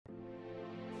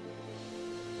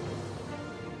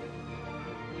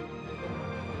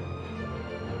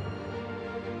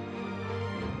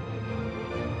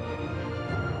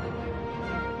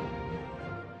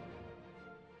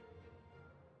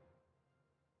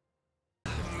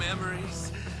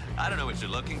memories. I don't know what you're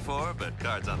looking for, but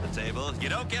cards on the table. You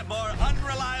don't get more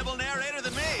unreliable narrator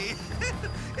than me.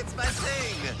 It's my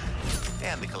thing.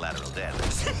 And the collateral damage.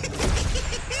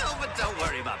 Oh, but don't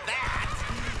worry about that.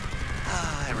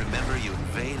 I remember you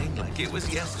invading like it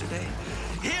was yesterday.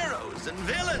 Heroes and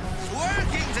villains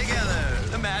working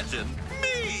together. Imagine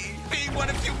me being one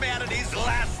of humanity's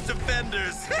last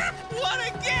defenders. What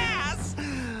a gas!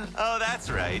 Oh,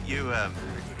 that's right. You,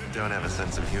 don't have a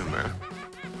sense of humor.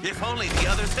 If only the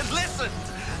others had listened!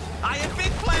 I had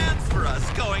big plans for us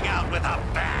going out with a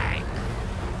bang!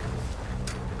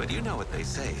 But you know what they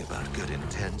say about good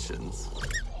intentions.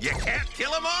 You can't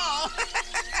kill them all!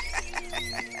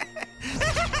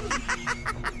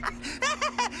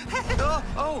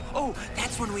 Oh,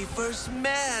 that's when we first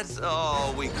met.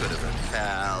 Oh, we could have been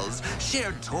pals,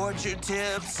 shared torture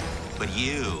tips. But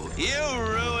you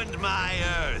ruined my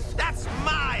Earth. That's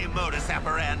my modus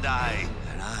operandi.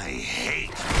 And I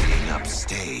hate being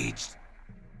upstaged.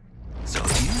 So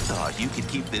you thought you could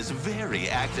keep this very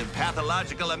active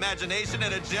pathological imagination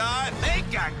in a jar? Think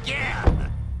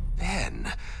again!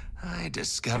 Then I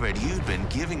discovered you'd been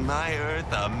giving my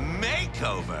Earth a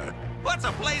makeover. What's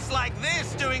a place like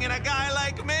this doing in a guy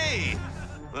like me?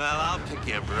 Well, I'll pick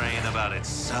your brain about it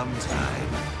sometime.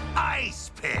 Ice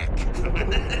pick!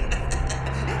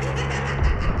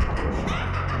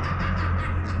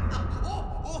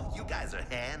 You guys are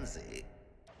handsy.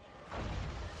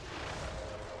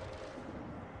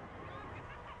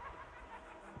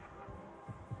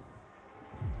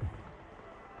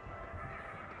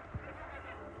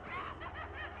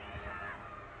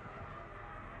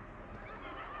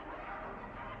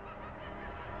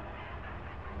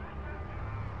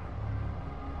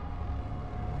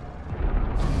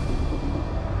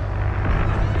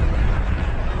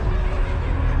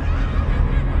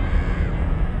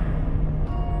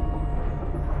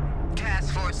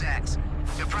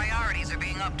 Your priorities are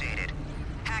being updated.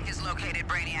 Hack has located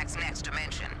Brainiac's next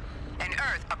dimension. An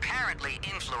Earth apparently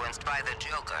influenced by the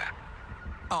Joker.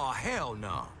 Oh, hell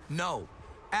no. No.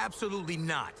 Absolutely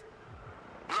not.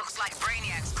 Looks like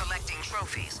Brainiac's collecting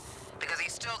trophies, because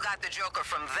he's still got the Joker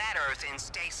from that Earth in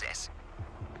stasis.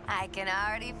 I can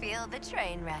already feel the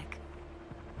train wreck.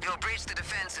 You'll breach the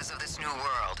defenses of this new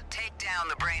world, take down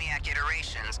the Brainiac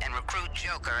iterations, and recruit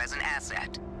Joker as an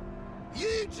asset.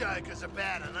 You Jokers are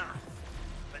bad enough.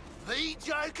 But the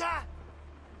Joker?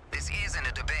 This isn't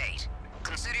a debate.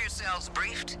 Consider yourselves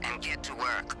briefed and get to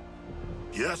work.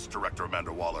 Yes, Director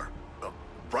Amanda Waller.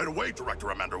 Right away, Director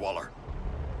Amanda Waller.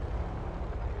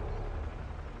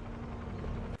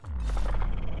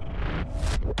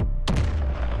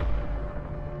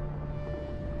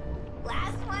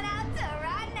 Last one out to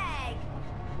rotten egg.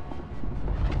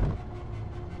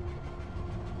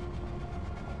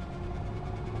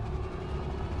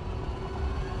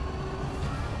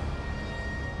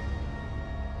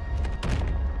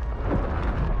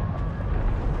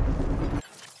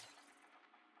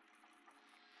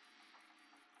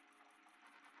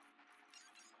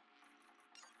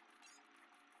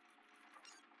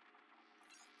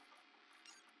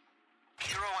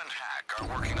 Hero and Hack are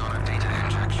working on a data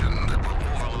injection that will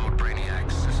overload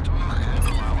Brainiac's system and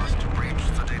allow us to breach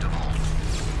the data vault.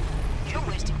 You're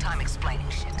wasting time explaining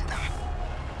shit to them.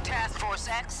 Task Force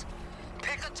X,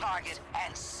 pick a target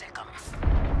and sick 'em.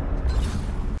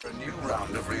 A new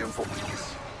round of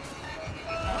reinforcements.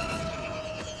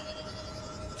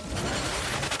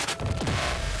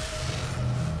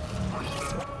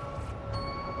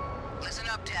 Listen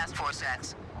up, Task Force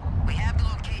X. We have the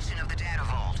location of the data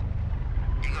vault.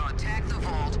 You're gonna attack the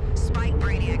vault, spike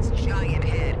Brainiac's giant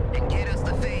head, and get us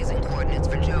the phasing coordinates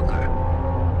for Joker.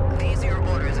 These are your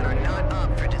orders and are not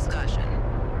up for discussion.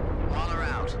 Waller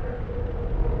out.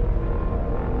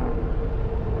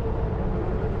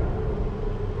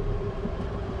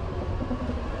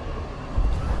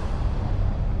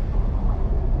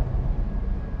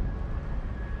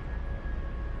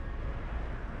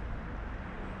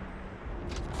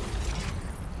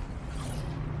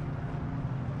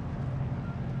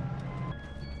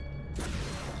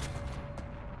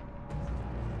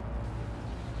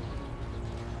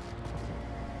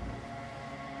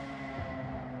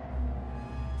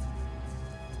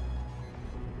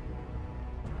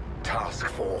 Task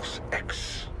Force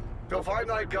X. You'll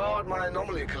find I guard my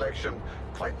anomaly collection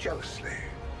quite jealously.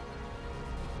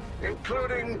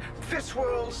 Including this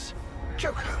world's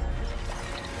Joker.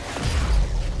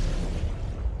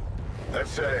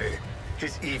 Let's say,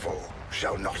 his evil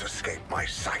shall not escape my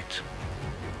sight.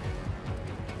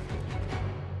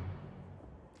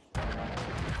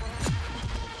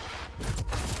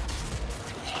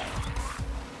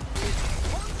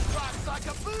 One strikes like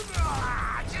a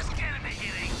boomerang!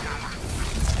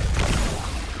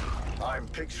 I'm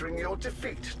picturing your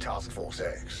defeat, Task Force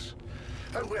X.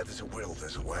 And where there's a will,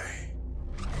 there's a way.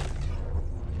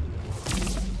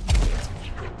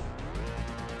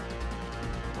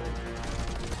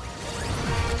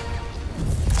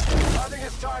 I think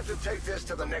it's time to take this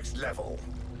to the next level.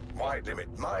 Why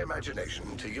limit my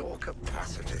imagination to your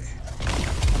capacity?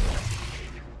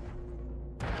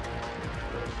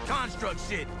 Construct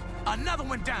shit. Another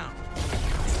one down.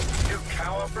 You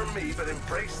cower from me, but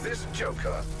embrace this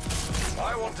Joker.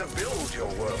 I want to build your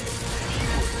world. You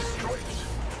will destroy it.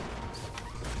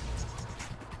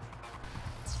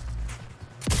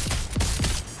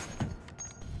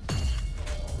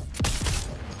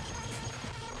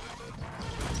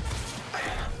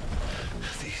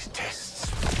 These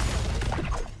tests.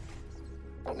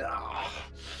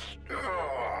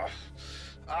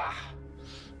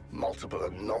 Multiple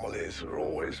anomalies are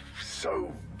always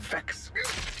so vexing.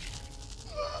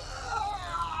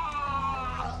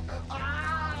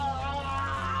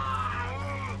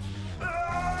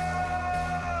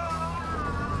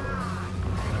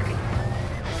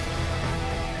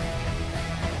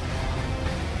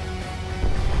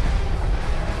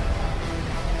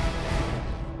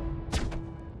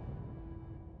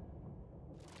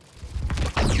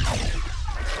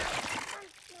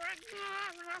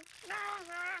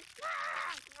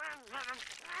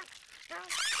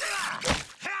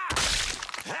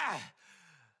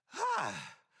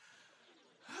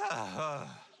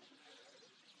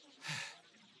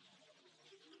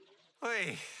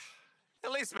 Wait,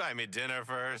 at least buy me dinner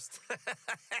first.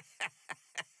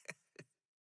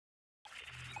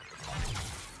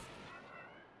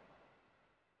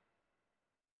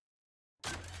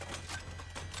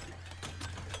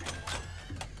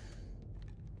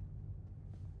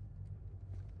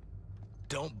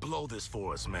 Don't blow this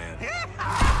for us, man.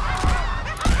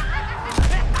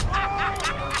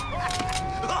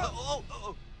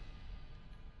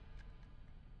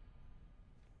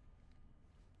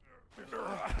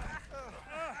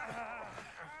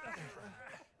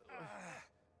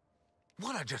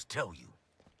 What'd I just tell you?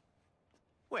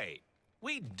 Wait,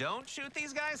 we don't shoot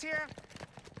these guys here?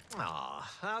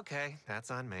 Aw, okay,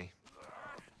 that's on me.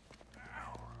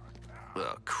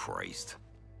 Oh, Christ.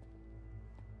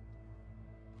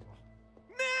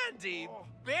 Mandy,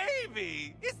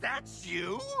 baby, is that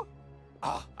you?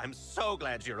 Oh, I'm so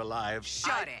glad you're alive.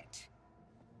 Shut it!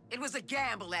 It was a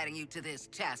gamble adding you to this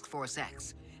Task Force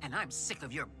X, and I'm sick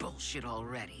of your bullshit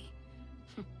already.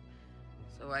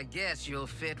 So I guess you'll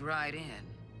fit right in.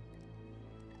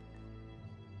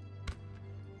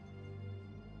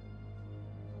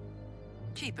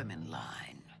 Keep him in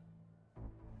line.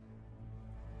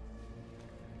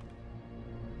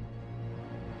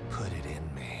 Put it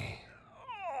in me.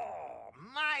 Oh,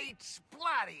 mate,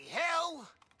 bloody hell!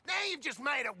 Now you've just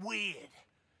made it weird.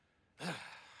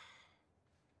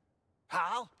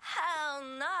 Hal? Hell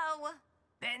no.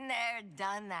 Been there,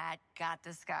 done that, got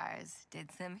the scars, did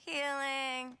some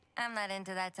healing. I'm not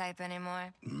into that type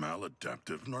anymore.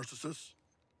 Maladaptive narcissists?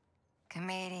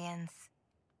 Comedians.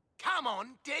 Come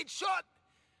on, Deadshot!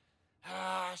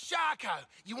 Sharko,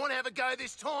 you want to have a go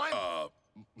this time?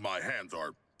 My hands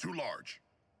are too large.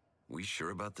 We sure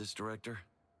about this, Director?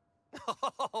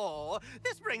 Oh,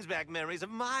 this brings back memories of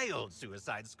my old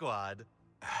Suicide Squad.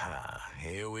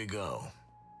 Here we go.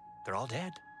 They're all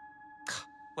dead.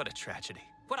 What a tragedy.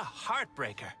 What a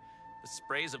heartbreaker. The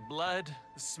sprays of blood,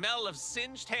 the smell of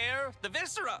singed hair, the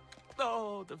viscera.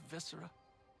 Oh, the viscera.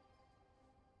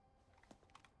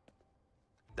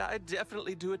 I'd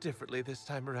definitely do it differently this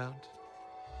time around.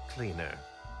 Cleaner.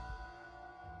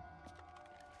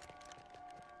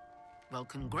 Well,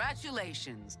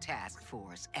 congratulations, Task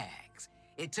Force X.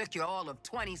 It took you all of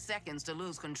 20 seconds to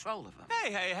lose control of him.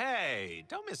 Hey, hey, hey!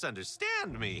 Don't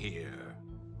misunderstand me here.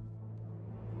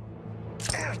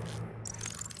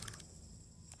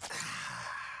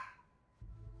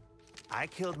 I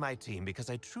killed my team because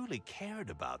I truly cared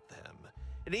about them.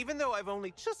 And even though I've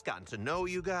only just gotten to know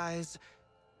you guys,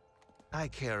 I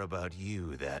care about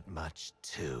you that much,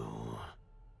 too.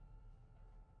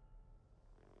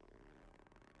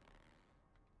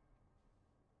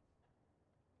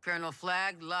 Colonel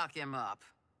Flagg, lock him up.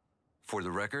 For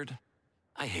the record,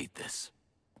 I hate this.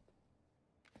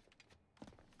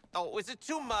 Oh, is it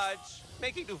too much?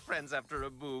 Making new friends after a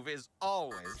move is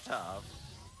always tough.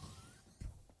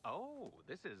 Oh,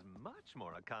 this is much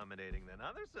more accommodating than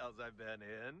other cells I've been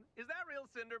in. Is that real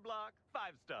cinder block?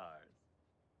 5 stars.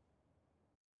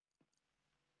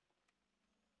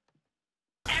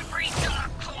 Every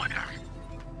dark corner!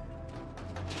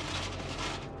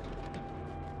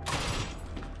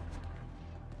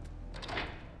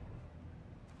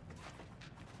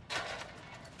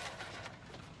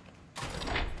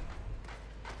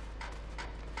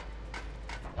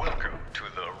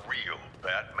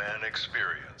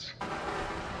 experience.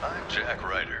 I'm Jack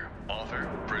Ryder, author,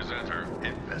 presenter,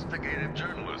 investigative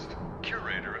journalist,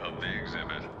 curator of the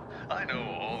exhibit. I know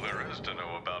all there is to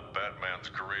know about Batman's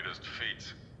greatest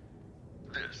feats.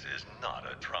 This is not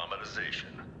a dramatization.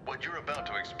 What you're about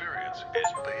to experience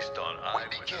is based on We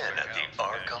begin at the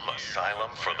Arkham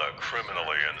Asylum for the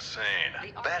criminally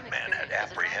insane. Batman had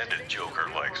apprehended Joker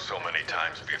like so many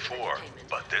times before,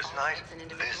 but this night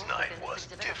was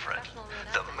different.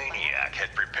 The maniac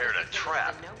had prepared a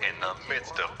trap in the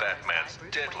midst of Batman's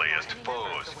deadliest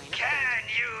foes. Can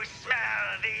you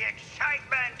smell the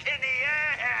excitement in the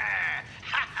air?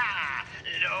 Ha ha!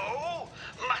 No?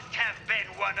 Must have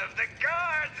been one of the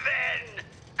guards then!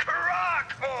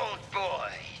 Croc, old boy!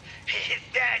 Is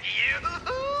that you?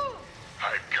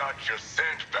 I've got your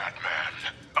scent,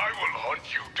 Batman. I will hunt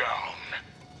you down.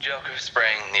 Joker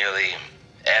sprang nearly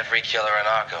every killer in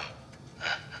Arkham.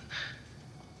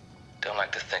 Don't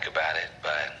like to think about it,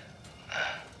 but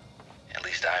at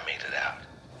least I made it out.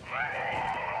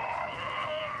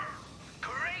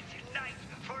 Great night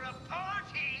for a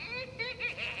party!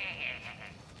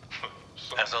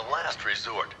 As a last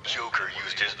resort, Joker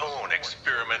used his own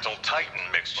experimental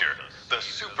Titan mixture. The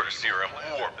super serum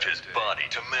warped his body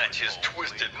to match his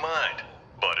twisted mind.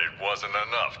 But it wasn't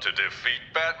enough to defeat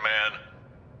Batman.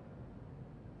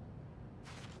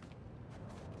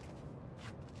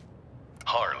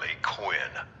 Harley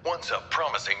Quinn. Once a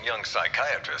promising young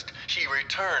psychiatrist, she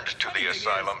returned to the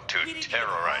asylum to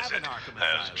terrorize it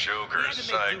as Joker's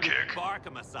sidekick.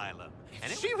 Arkham Asylum.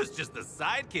 And she was just the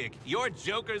sidekick. Your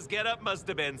Joker's getup must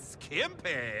have been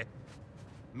skimpy.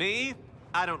 Me?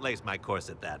 I don't lace my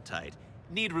corset that tight.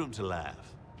 Need room to laugh.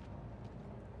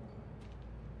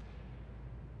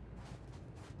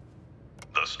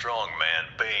 The strong man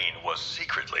Bane was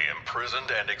secretly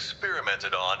imprisoned and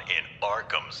experimented on in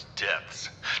Arkham's depths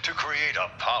to create a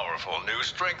powerful new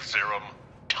strength serum,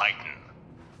 Titan.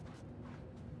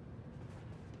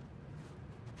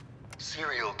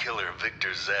 Serial killer Victor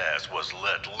Zsasz was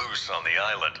let loose on the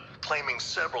island, claiming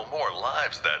several more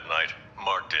lives that night,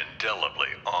 marked indelibly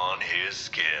on his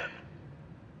skin.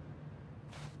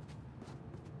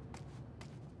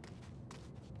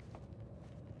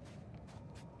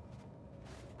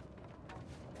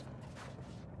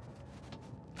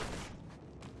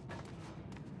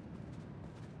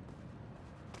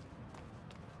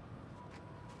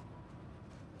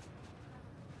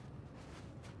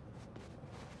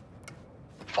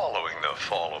 Following the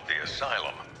fall of the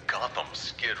asylum, Gotham's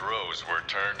Skid Rows were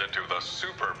turned into the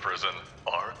super prison,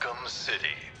 Arkham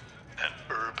City. An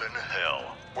urban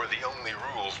hell, where the only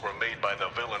rules were made by the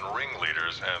villain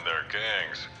ringleaders and their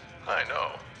gangs. I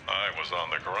know, I was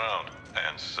on the ground,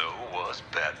 and so was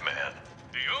Batman.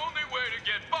 The only way to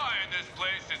get by in this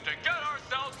place is to get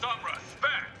ourselves some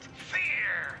respect.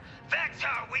 Fear! That's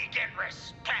how we get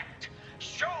respect!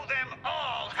 Show them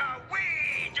all how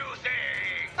we do things!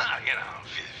 You know,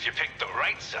 if you pick the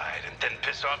right side and then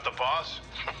piss off the boss,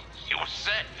 you were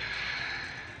set.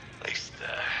 At least,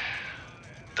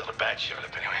 till the bad showed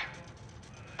up anyway.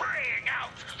 Bring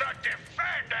out the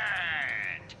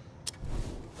defendant!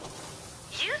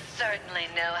 You certainly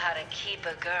know how to keep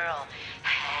a girl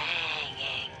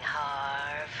hanging,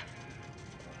 Harv.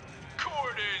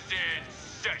 Court is in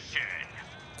session.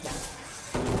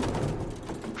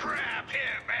 Grab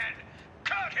him and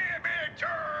cut him in two!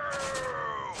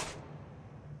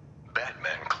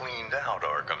 Batman cleaned out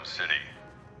Arkham City.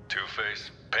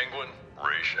 Two-Face, Penguin,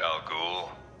 Ra's al Ghul,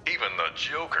 even the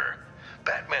Joker.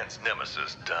 Batman's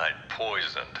nemesis died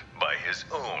poisoned by his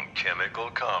own chemical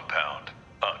compound.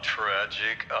 A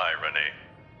tragic irony.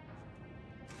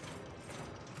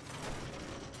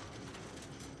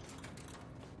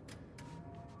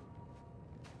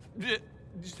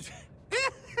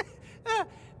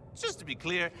 Just to be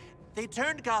clear, they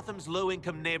turned Gotham's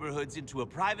low-income neighborhoods into a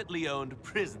privately owned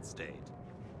prison state.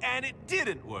 And it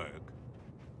didn't work.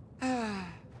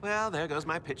 Well, there goes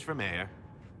my pitch for mayor.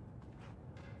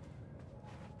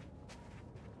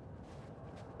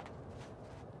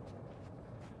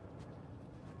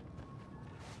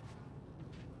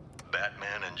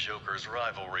 Batman and Joker's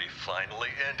rivalry finally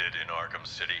ended in Arkham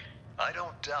City. I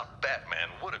don't doubt Batman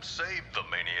would have saved the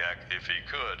maniac if he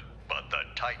could, but the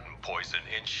Titan poison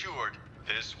ensured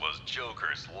this was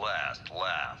Joker's last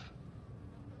laugh.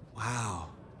 Wow.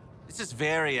 This is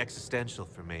very existential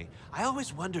for me. I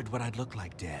always wondered what I'd look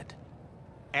like dead.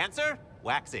 Answer?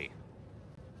 Waxy.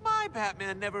 My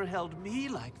Batman never held me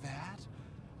like that.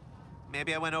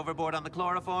 Maybe I went overboard on the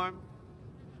chloroform?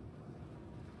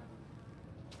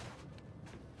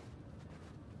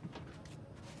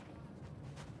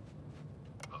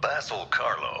 Basil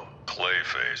Carlo,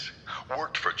 Clayface,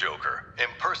 worked for Joker,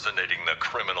 impersonating the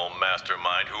criminal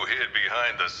mastermind who hid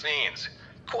behind the scenes.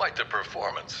 Quite the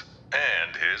performance.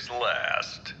 And his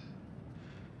last.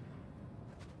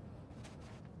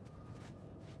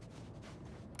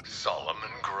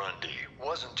 Solomon Grundy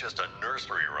wasn't just a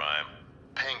nursery rhyme.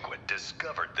 Penguin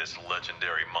discovered this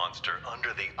legendary monster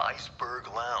under the Iceberg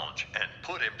Lounge and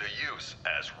put him to use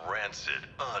as rancid,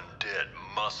 undead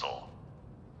muscle.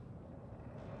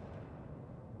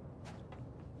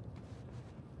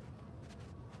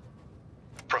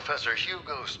 Professor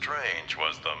Hugo Strange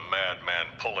was the madman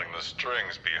pulling the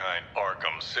strings behind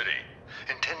Arkham City.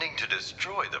 Intending to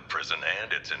destroy the prison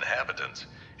and its inhabitants,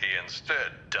 he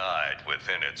instead died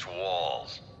within its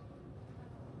walls.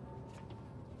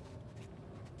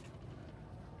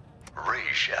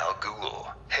 Ra's al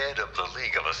Ghul, head of the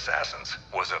League of Assassins,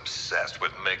 was obsessed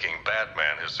with making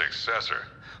Batman his successor.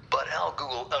 But Al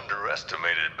Ghul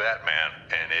underestimated Batman,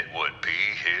 and it would be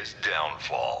his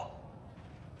downfall.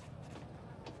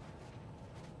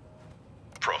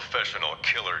 Professional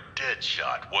killer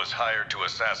Deadshot was hired to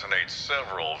assassinate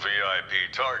several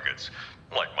VIP targets,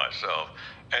 like myself,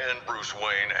 and Bruce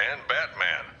Wayne and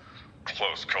Batman.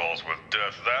 Close calls with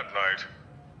death that night.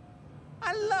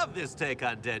 I love this take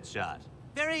on Deadshot.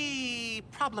 Very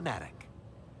problematic.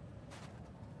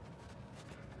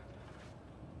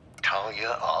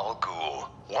 Talia al Ghul,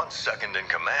 once second in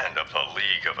command of the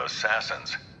League of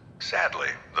Assassins. Sadly,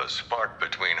 the spark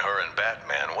between her and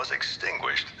Batman was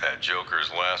extinguished at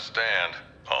Joker's last stand,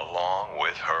 along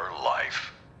with her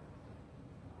life.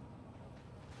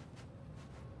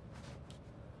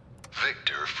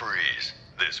 Victor Freeze,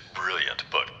 this brilliant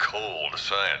but cold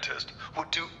scientist, would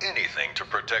do anything to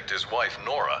protect his wife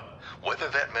Nora, whether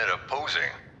that meant opposing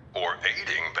or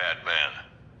aiding Batman.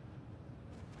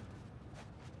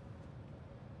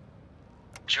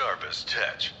 Jarvis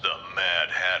Tetch, the Mad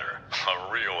Hatter,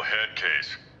 a real head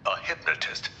case. A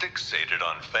hypnotist fixated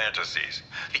on fantasies.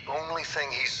 The only thing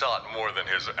he sought more than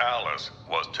his Alice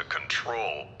was to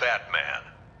control Batman.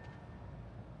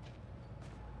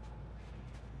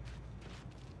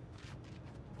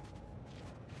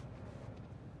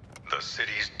 The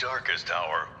city's darkest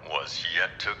hour was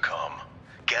yet to come.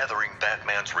 Gathering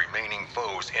Batman's remaining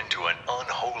foes into an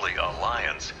unholy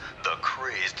alliance, the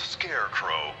crazed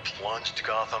Scarecrow plunged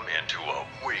Gotham into a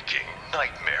waking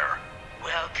nightmare.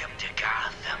 Welcome to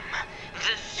Gotham,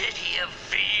 the city of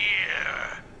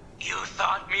fear. You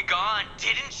thought me gone,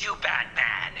 didn't you,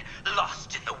 Batman?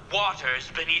 Lost in the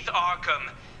waters beneath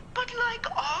Arkham. But like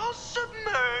all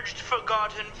submerged,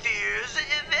 forgotten fears,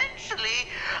 eventually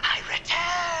I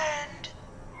returned.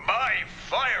 My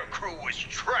fire crew was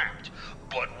trapped,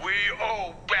 but we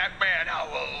owe Batman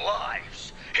our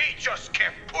lives. He just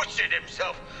kept pushing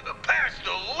himself past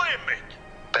the limit.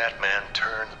 Batman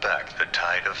turned back the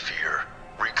tide of fear,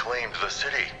 reclaimed the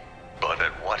city, but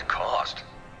at what cost?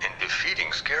 In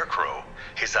defeating Scarecrow,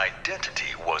 his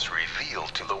identity was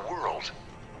revealed to the world.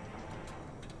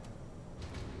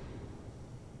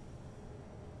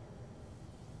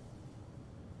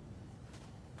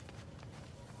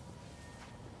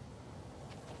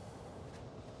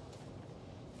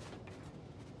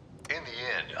 In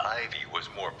the end, Ivy was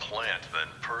more plant than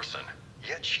person,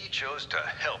 yet she chose to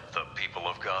help the people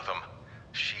of Gotham.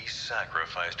 She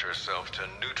sacrificed herself to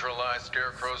neutralize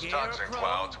Scarecrow's toxin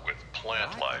clouds with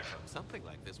plant life. Something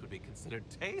like this would be considered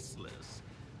tasteless.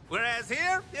 Whereas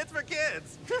here, it's for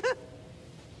kids.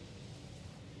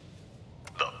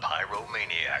 The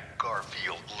pyromaniac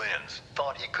Garfield Lynns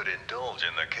thought he could indulge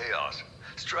in the chaos,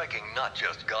 striking not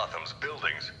just Gotham's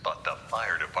buildings, but the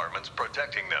fire departments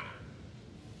protecting them.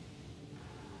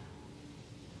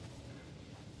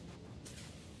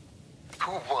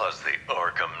 Who was the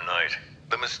Arkham Knight?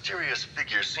 The mysterious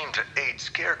figure seemed to aid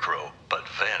Scarecrow, but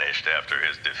vanished after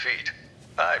his defeat.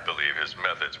 I believe his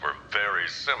methods were very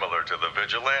similar to the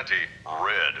vigilante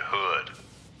Red Hood.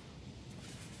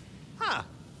 Huh.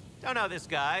 Don't know this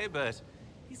guy, but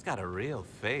he's got a real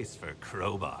face for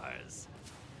crowbars.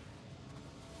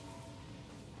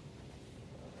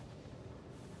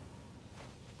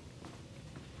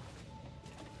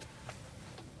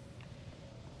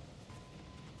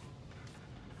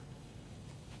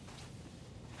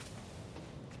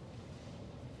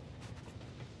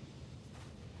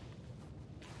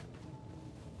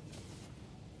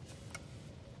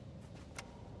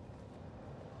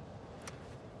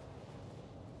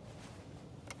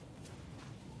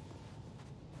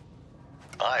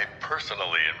 I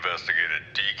personally investigated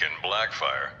Deacon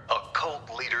Blackfire, a cult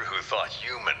leader who thought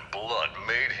human blood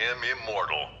made him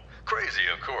immortal. Crazy,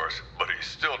 of course, but he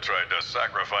still tried to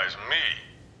sacrifice me.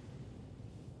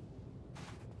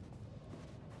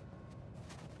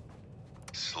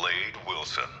 Slade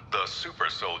Wilson, the super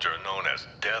soldier known as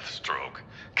Deathstroke,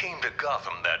 came to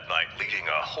Gotham that night leading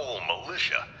a whole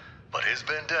militia, but his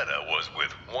vendetta was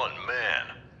with one man,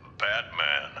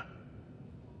 Batman.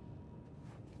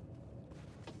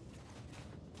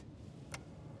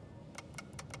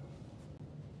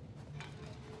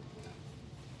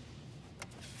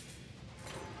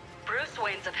 Bruce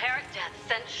Wayne's apparent death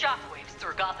sent shockwaves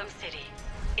through Gotham City.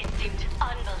 It seemed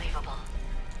unbelievable.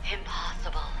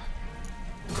 Impossible.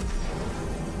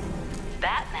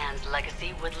 Batman's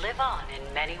legacy would live on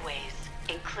in many ways,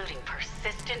 including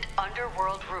persistent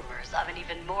underworld rumors of an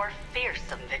even more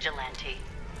fearsome vigilante.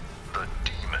 The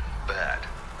Demon Bat,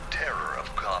 terror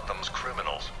of Gotham's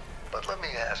criminals. But let me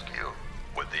ask you,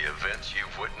 would the events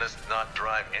you've witnessed not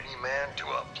drive any man to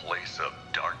a place of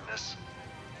darkness?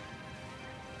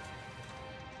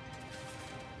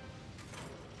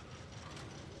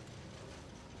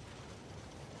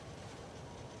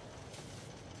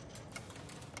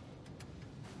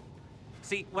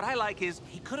 See, what I like is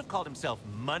he could have called himself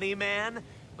Money Man,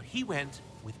 but he went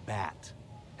with Bat.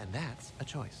 And that's a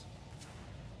choice.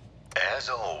 As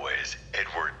always,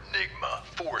 Edward Nygma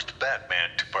forced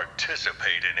Batman to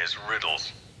participate in his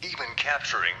riddles, even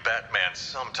capturing Batman's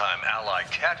sometime ally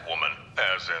Catwoman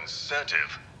as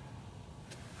incentive.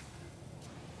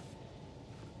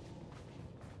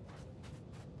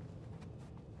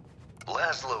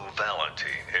 Laszlo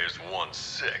Valentine is one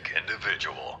sick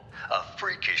individual, a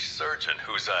freakish surgeon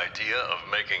whose idea of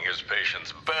making his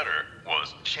patients better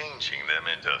was changing them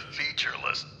into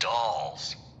featureless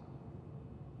dolls.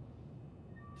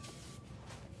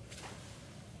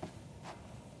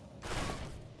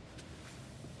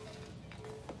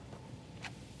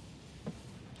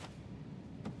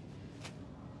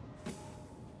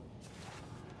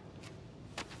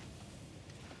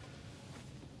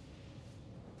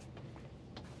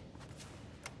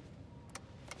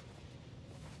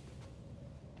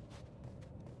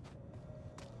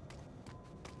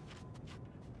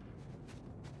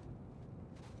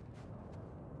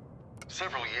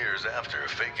 Several years after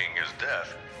faking his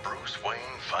death, Bruce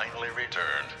Wayne finally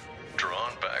returned,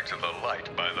 drawn back to the light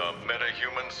by the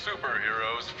metahuman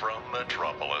superheroes from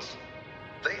Metropolis.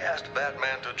 They asked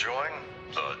Batman to join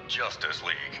the Justice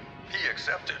League. He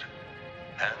accepted.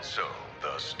 And so,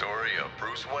 the story of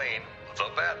Bruce Wayne, the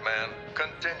Batman,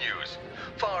 continues,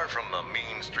 far from the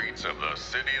mean streets of the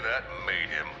city that made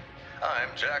him. I'm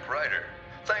Jack Ryder.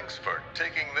 Thanks for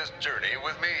taking this journey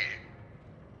with me.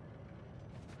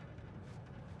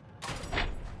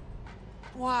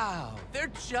 Wow, they're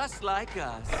just like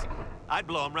us. I'd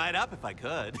blow them right up if I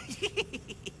could.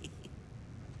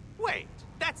 Wait,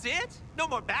 that's it? No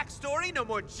more backstory? No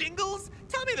more jingles?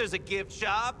 Tell me there's a gift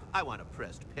shop. I want a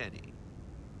pressed penny.